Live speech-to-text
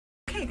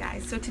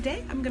guys, so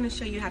today I'm going to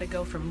show you how to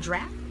go from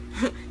drab,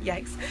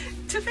 yikes,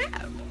 to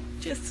fab.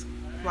 Just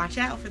watch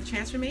out for the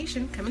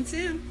transformation coming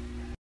soon.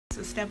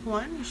 So step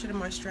 1, you should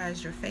have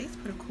moisturized your face,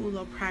 put a cool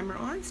little primer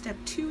on. Step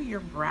 2, your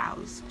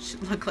brows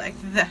should look like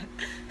that.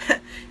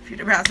 If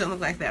your brows don't look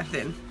like that,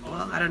 then,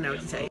 well, I don't know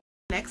what to tell you.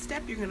 Next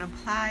step, you're going to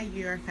apply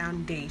your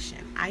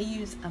foundation. I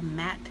use a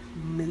matte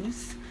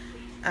mousse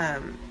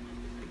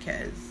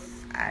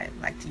because I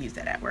like to use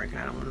that at work and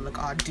I don't want to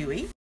look all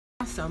dewy.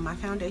 Also, my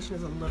foundation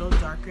is a little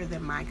darker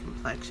than my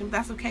complexion. But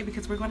that's okay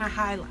because we're going to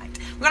highlight.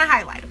 We're going to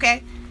highlight,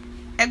 okay?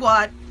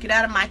 Egwad, get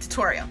out of my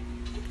tutorial.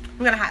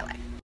 We're going to highlight.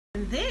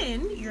 And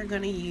then you're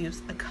going to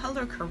use a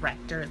color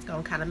corrector. It's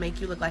going to kind of make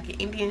you look like an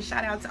Indian.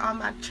 Shout out to all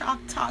my chalk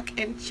talk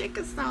and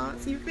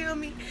Chickasaws. You feel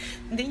me?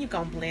 And then you're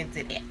going to blend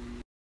it in.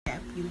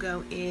 You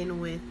go in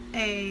with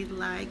a,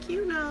 like,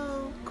 you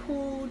know,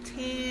 cool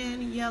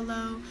tan,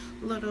 yellow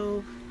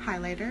little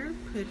highlighter.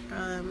 Put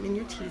in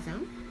your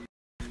T-zone.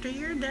 After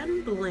you're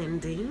done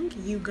blending,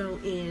 you go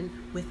in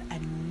with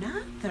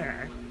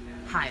another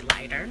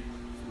highlighter.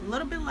 A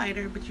little bit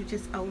lighter, but you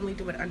just only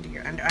do it under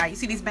your under eye. You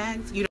see these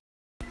bags? You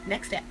don't.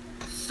 Next step.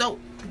 So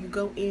you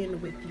go in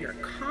with your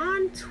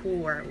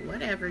contour,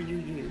 whatever you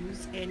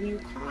use, and you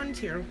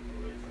contour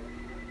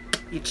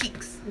your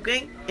cheeks,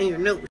 okay? And your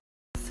nose.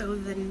 So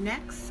the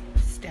next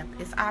step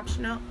is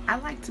optional. I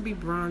like to be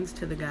bronzed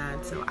to the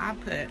gods, so I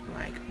put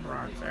like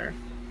bronzer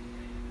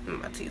in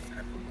my teeth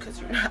because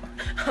you know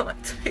I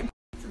like to be.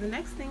 So the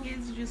next thing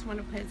is you just want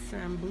to put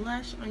some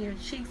blush on your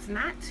cheeks.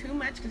 Not too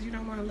much because you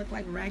don't want to look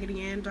like Raggedy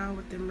Ann doll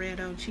with them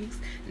red old cheeks.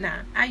 Nah,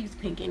 I use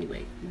pink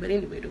anyway. But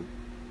anyway, though,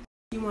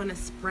 you want to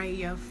spray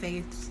your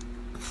face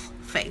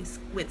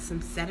with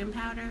some setting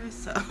powder.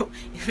 So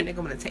if a nigga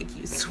want to take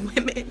you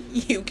swimming,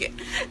 you can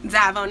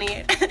dive on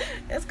it.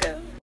 Let's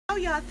go. Oh,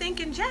 y'all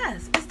thinking,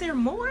 Jazz, is there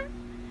more?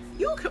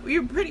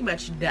 You're pretty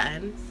much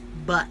done,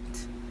 but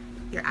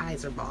your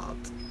eyes are bald.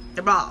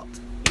 They're bald.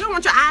 You don't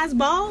want your eyes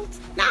bald?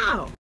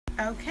 No.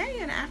 Okay,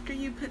 and after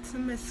you put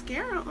some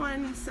mascara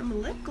on,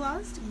 some lip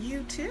gloss,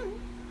 you too.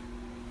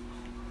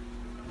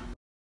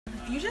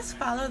 If you just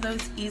follow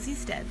those easy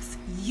steps,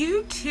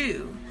 you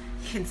too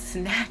can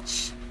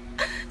snatch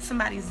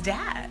somebody's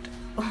dad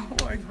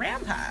or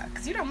grandpa,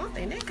 because you don't want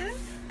their nigga.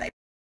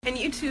 And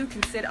you too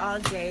can sit all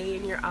day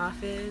in your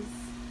office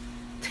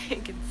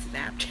taking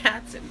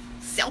Snapchats and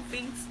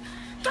selfies.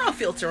 Throw a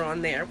filter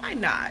on there. Why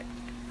not?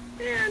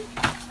 Man.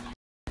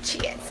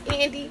 Chance,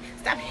 Andy.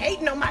 Stop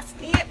hating on my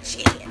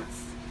Snapchats.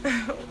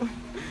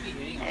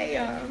 Hey,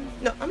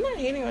 no, I'm not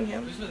hating on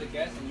him.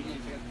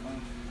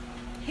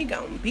 He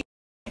gonna be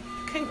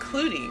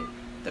concluding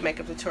the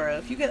makeup tutorial.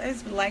 If you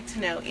guys would like to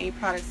know any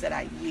products that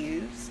I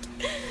used,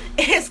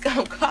 it's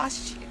gonna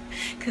cost you.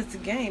 Because the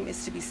game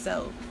is to be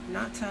sold,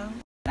 not told.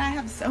 I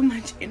have so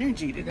much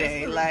energy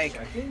today. Like,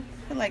 I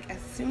feel like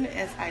as soon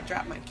as I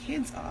drop my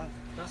kids off,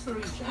 the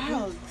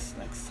clouds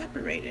like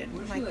separated.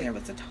 Like there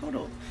was a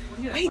total.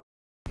 Wait.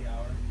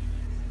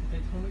 They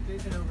told me they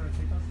said over to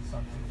take off the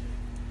something.